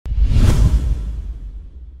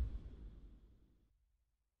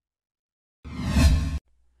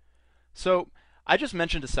So, I just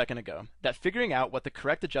mentioned a second ago that figuring out what the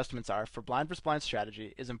correct adjustments are for blind versus blind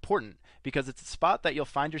strategy is important because it's a spot that you'll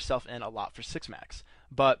find yourself in a lot for 6-max.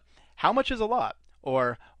 But how much is a lot?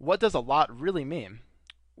 Or what does a lot really mean?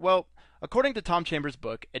 Well, according to Tom Chambers'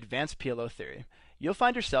 book, Advanced PLO Theory, you'll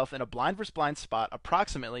find yourself in a blind versus blind spot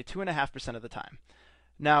approximately 2.5% of the time.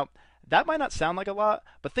 Now, that might not sound like a lot,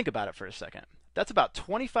 but think about it for a second. That's about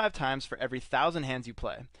 25 times for every 1,000 hands you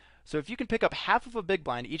play. So if you can pick up half of a big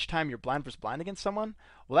blind each time you're blind versus blind against someone,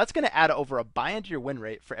 well, that's going to add over a buy into your win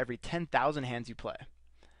rate for every 10,000 hands you play.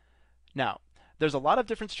 Now, there's a lot of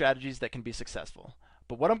different strategies that can be successful,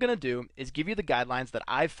 but what I'm going to do is give you the guidelines that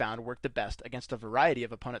I've found work the best against a variety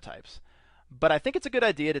of opponent types. But I think it's a good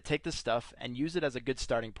idea to take this stuff and use it as a good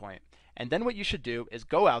starting point. And then what you should do is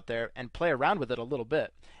go out there and play around with it a little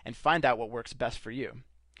bit and find out what works best for you.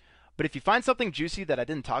 But if you find something juicy that I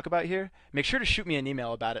didn't talk about here, make sure to shoot me an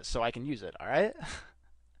email about it so I can use it, alright?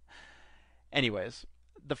 Anyways,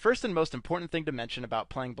 the first and most important thing to mention about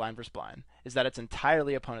playing blind versus blind is that it's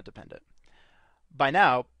entirely opponent dependent. By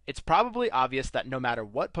now, it's probably obvious that no matter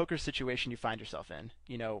what poker situation you find yourself in,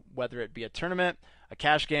 whether it be a tournament, a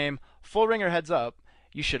cash game, full ring or heads up,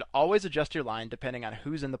 you should always adjust your line depending on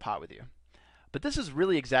who's in the pot with you. But this is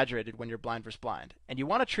really exaggerated when you're blind versus blind, and you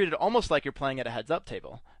want to treat it almost like you're playing at a heads up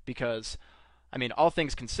table, because, all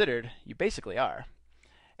things considered, you basically are.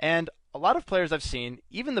 And a lot of players I've seen,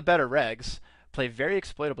 even the better regs, play very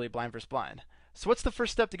exploitably blind versus blind. So what's the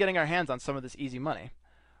first step to getting our hands on some of this easy money?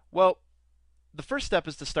 Well, the first step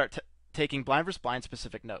is to start taking blind versus blind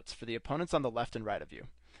specific notes for the opponents on the left and right of you.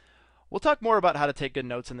 We'll talk more about how to take good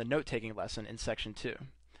notes in the note-taking lesson in section 2.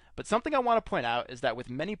 But something I want to point out is that with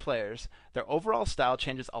many players, their overall style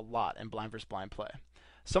changes a lot in blind versus blind play.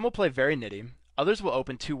 Some will play very nitty, others will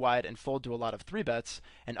open too wide and fold to a lot of 3-bets,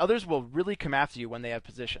 and others will really come after you when they have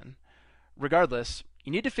position. Regardless,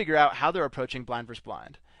 you need to figure out how they're approaching blind versus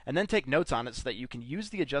blind, and then take notes on it so that you can use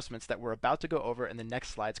the adjustments that we're about to go over in the next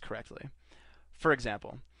slides correctly. For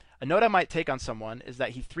example, a note I might take on someone is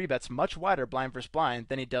that he 3-bets much wider blind versus blind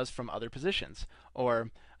than he does from other positions.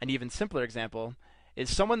 Or, an even simpler example, is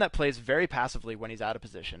someone that plays very passively when he's out of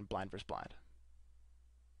position, blind versus blind.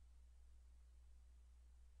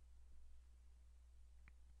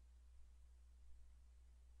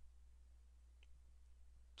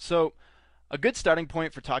 So, a good starting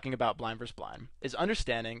point for talking about blind versus blind is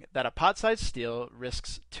understanding that a pot-sized steal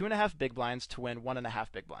risks 2.5 big blinds to win 1.5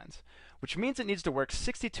 big blinds, which means it needs to work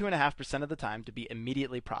 62.5% of the time to be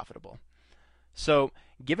immediately profitable. So,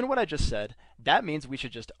 given what I just said, that means we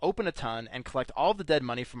should just open a ton and collect all of the dead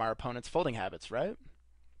money from our opponent's folding habits, right?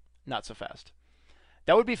 Not so fast.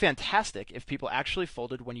 That would be fantastic if people actually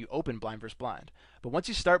folded when you open blind versus blind. But once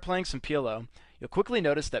you start playing some PLO, you'll quickly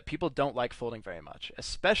notice that people don't like folding very much,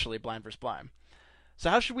 especially blind versus blind. So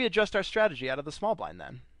how should we adjust our strategy out of the small blind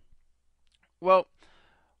then? Well,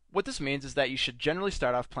 what this means is that you should generally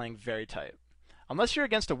start off playing very tight. Unless you're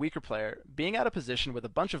against a weaker player, being out of position with a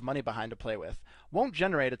bunch of money behind to play with won't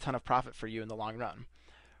generate a ton of profit for you in the long run.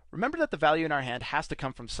 Remember that the value in our hand has to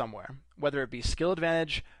come from somewhere, whether it be skill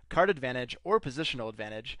advantage, card advantage, or positional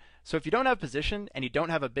advantage. So if you don't have position and you don't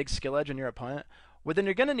have a big skill edge on your opponent, well then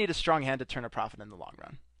you're going to need a strong hand to turn a profit in the long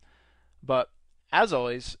run. But, as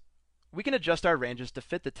always, we can adjust our ranges to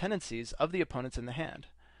fit the tendencies of the opponents in the hand.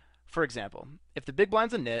 For example, if the big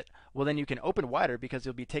blind's a nit, well then you can open wider because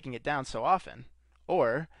you'll be taking it down so often.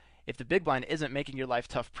 Or, if the big blind isn't making your life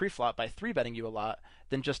tough pre-flop by 3-betting you a lot,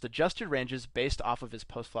 then just adjust your ranges based off of his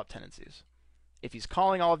post-flop tendencies. If he's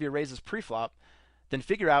calling all of your raises pre-flop, then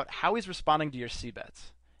figure out how he's responding to your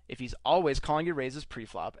c-bets. If he's always calling your raises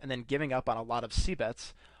pre-flop and then giving up on a lot of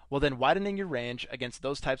c-bets, well then widening your range against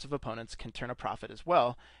those types of opponents can turn a profit as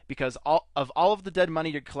well, because all of the dead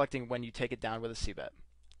money you're collecting when you take it down with a c-bet.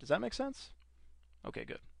 Does that make sense? Okay,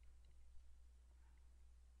 good.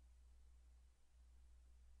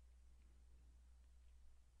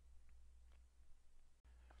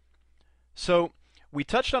 So, we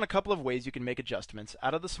touched on a couple of ways you can make adjustments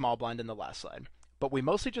out of the small blind in the last slide, but we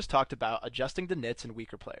mostly just talked about adjusting the nits and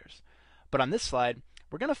weaker players. But on this slide,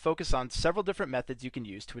 we're going to focus on several different methods you can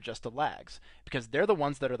use to adjust the lags, because they're the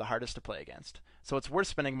ones that are the hardest to play against. So it's worth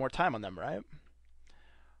spending more time on them, right?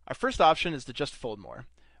 Our first option is to just fold more,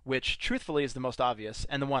 which truthfully is the most obvious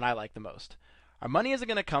and the one I like the most. Our money isn't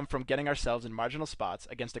going to come from getting ourselves in marginal spots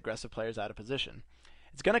against aggressive players out of position.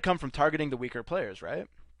 It's going to come from targeting the weaker players, right?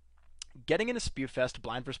 Getting in a Spewfest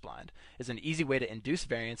blind versus blind is an easy way to induce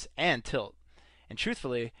variance and tilt. And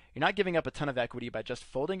truthfully, you're not giving up a ton of equity by just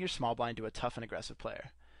folding your small blind to a tough and aggressive player.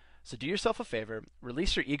 So do yourself a favor,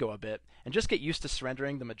 release your ego a bit, and just get used to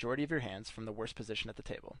surrendering the majority of your hands from the worst position at the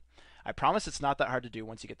table. I promise it's not that hard to do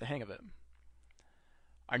once you get the hang of it.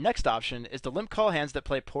 Our next option is to limp call hands that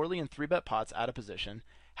play poorly in 3-bet pots out of position,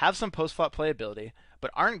 have some post-flop playability,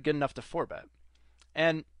 but aren't good enough to 4-bet.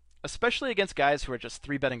 And especially against guys who are just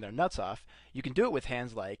 3-betting their nuts off, you can do it with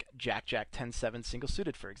hands like Jack-Jack 10-7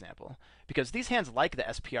 single-suited, for example, because these hands like the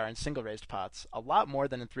SPR in single-raised pots a lot more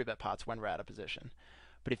than in 3-bet pots when we're out of position.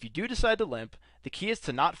 But if you do decide to limp, the key is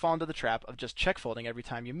to not fall into the trap of just check folding every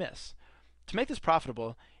time you miss. To make this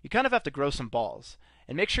profitable, you kind of have to grow some balls,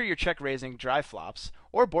 and make sure you're check raising dry flops,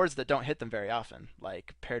 or boards that don't hit them very often,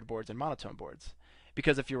 like paired boards and monotone boards.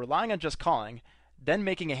 Because if you're relying on just calling, then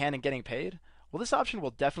making a hand and getting paid, well, this option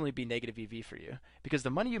will definitely be negative EV for you, because the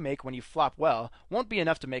money you make when you flop well won't be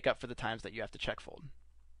enough to make up for the times that you have to check fold.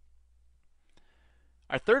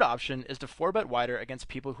 Our third option is to 4-bet wider against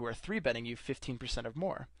people who are 3-betting you 15% or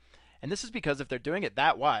more. And this is because if they're doing it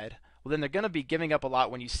that wide, well, then they're going to be giving up a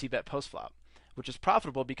lot when you c-bet post-flop, which is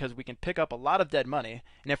profitable because we can pick up a lot of dead money,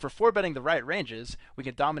 and if we're 4-betting the right ranges, we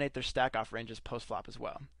can dominate their stack-off ranges post-flop as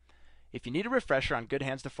well. If you need a refresher on good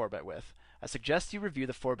hands to 4-bet with, I suggest you review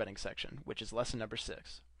the 4-betting section, which is lesson number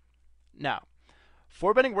 6. Now,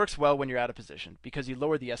 4-betting works well when you're out of position because you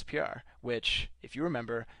lower the SPR, which, if you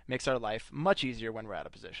remember, makes our life much easier when we're out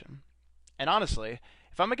of position. And honestly,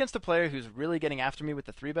 if I'm against a player who's really getting after me with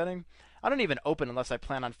the 3-betting, I don't even open unless I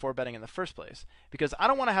plan on 4-betting in the first place, because I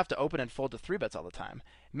don't want to have to open and fold to 3-bets all the time,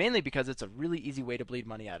 mainly because it's a really easy way to bleed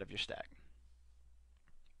money out of your stack.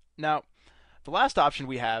 Now, the last option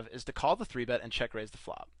we have is to call the 3-bet and check raise the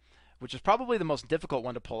flop, which is probably the most difficult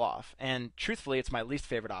one to pull off, and truthfully it's my least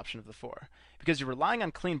favorite option of the 4, because you're relying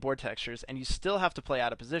on clean board textures and you still have to play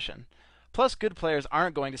out of position. Plus, good players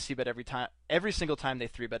aren't going to c-bet every single time they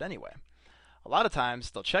 3-bet anyway. A lot of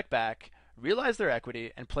times, they'll check back, realize their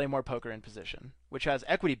equity, and play more poker in position, which has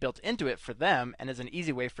equity built into it for them and is an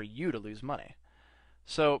easy way for you to lose money.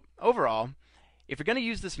 So, overall, if you're going to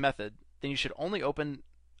use this method, then you should only open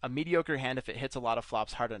a mediocre hand if it hits a lot of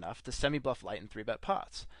flops hard enough to semi-bluff light in 3-bet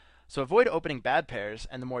pots. So avoid opening bad pairs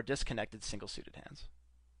and the more disconnected single-suited hands.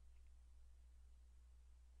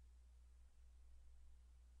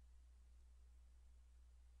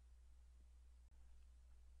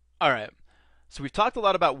 Alright, so we've talked a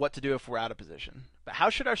lot about what to do if we're out of position, but how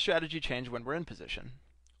should our strategy change when we're in position?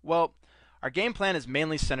 Well, our game plan is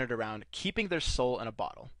mainly centered around keeping their soul in a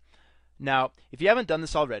bottle. Now, if you haven't done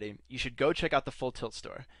this already, you should go check out the Full Tilt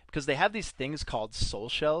store, because they have these things called soul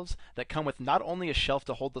shelves that come with not only a shelf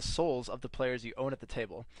to hold the souls of the players you own at the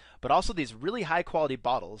table, but also these really high quality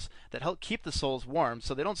bottles that help keep the souls warm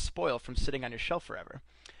so they don't spoil from sitting on your shelf forever.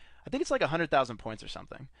 I think it's like 100,000 points or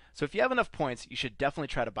something, so if you have enough points, you should definitely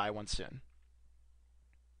try to buy one soon.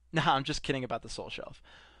 Nah, I'm just kidding about the soul shelf.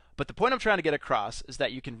 But the point I'm trying to get across is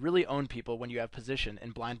that you can really own people when you have position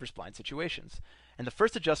in blind versus blind situations. And the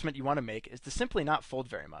first adjustment you want to make is to simply not fold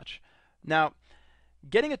very much. Now,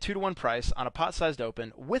 getting a 2-to-1 price on a pot-sized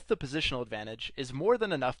open with the positional advantage is more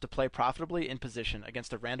than enough to play profitably in position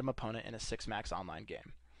against a random opponent in a 6-max online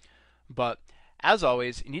game. But, as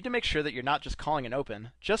always, you need to make sure that you're not just calling an open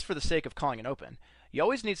just for the sake of calling an open. You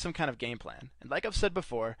always need some kind of game plan, and like I've said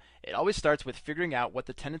before, it always starts with figuring out what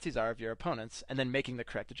the tendencies are of your opponents and then making the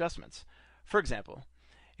correct adjustments. For example,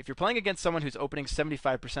 if you're playing against someone who's opening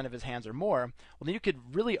 75% of his hands or more, well then you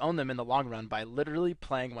could really own them in the long run by literally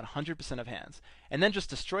playing 100% of hands, and then just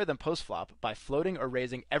destroy them post-flop by floating or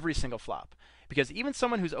raising every single flop. Because even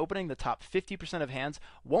someone who's opening the top 50% of hands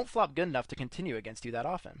won't flop good enough to continue against you that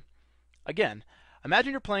often. Again,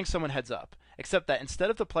 imagine you're playing someone heads up, except that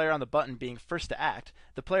instead of the player on the button being first to act,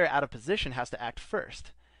 the player out of position has to act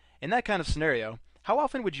first. In that kind of scenario, how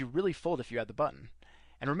often would you really fold if you had the button?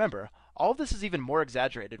 And remember, all of this is even more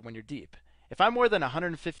exaggerated when you're deep. If I'm more than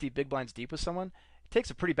 150 big blinds deep with someone, it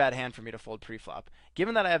takes a pretty bad hand for me to fold pre-flop,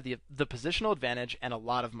 given that I have the positional advantage and a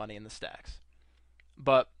lot of money in the stacks.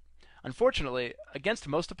 But, unfortunately, against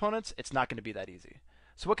most opponents, it's not going to be that easy.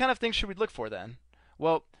 So what kind of things should we look for then?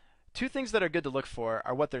 Well, two things that are good to look for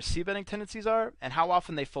are what their c-betting tendencies are and how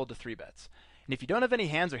often they fold to 3-bets. And if you don't have any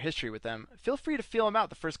hands or history with them, feel free to feel them out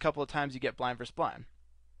the first couple of times you get blind versus blind.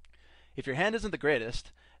 If your hand isn't the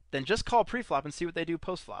greatest, then just call pre-flop and see what they do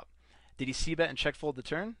post-flop. Did he c-bet and check fold the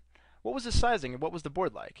turn? What was his sizing and what was the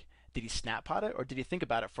board like? Did he snap pot it or did he think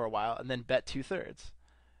about it for a while and then bet 2/3?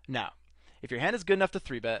 Now, if your hand is good enough to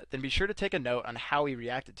 3-bet, then be sure to take a note on how he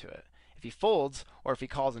reacted to it. If he folds, or if he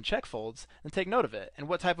calls and check folds, then take note of it and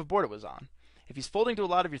what type of board it was on. If he's folding to a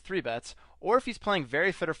lot of your 3-bets, or if he's playing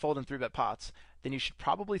very fit or fold in 3-bet pots, then you should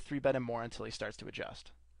probably 3-bet him more until he starts to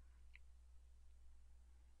adjust.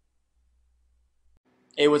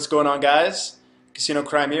 Hey, what's going on, guys? Casino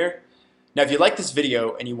Crime here. Now, if you like this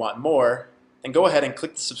video and you want more, then go ahead and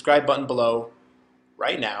click the subscribe button below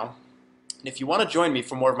right now. And if you want to join me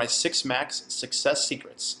for more of my 6 Max success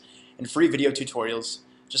secrets and free video tutorials,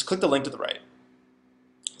 just click the link to the right.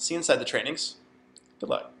 See you inside the trainings. Good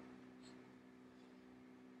luck.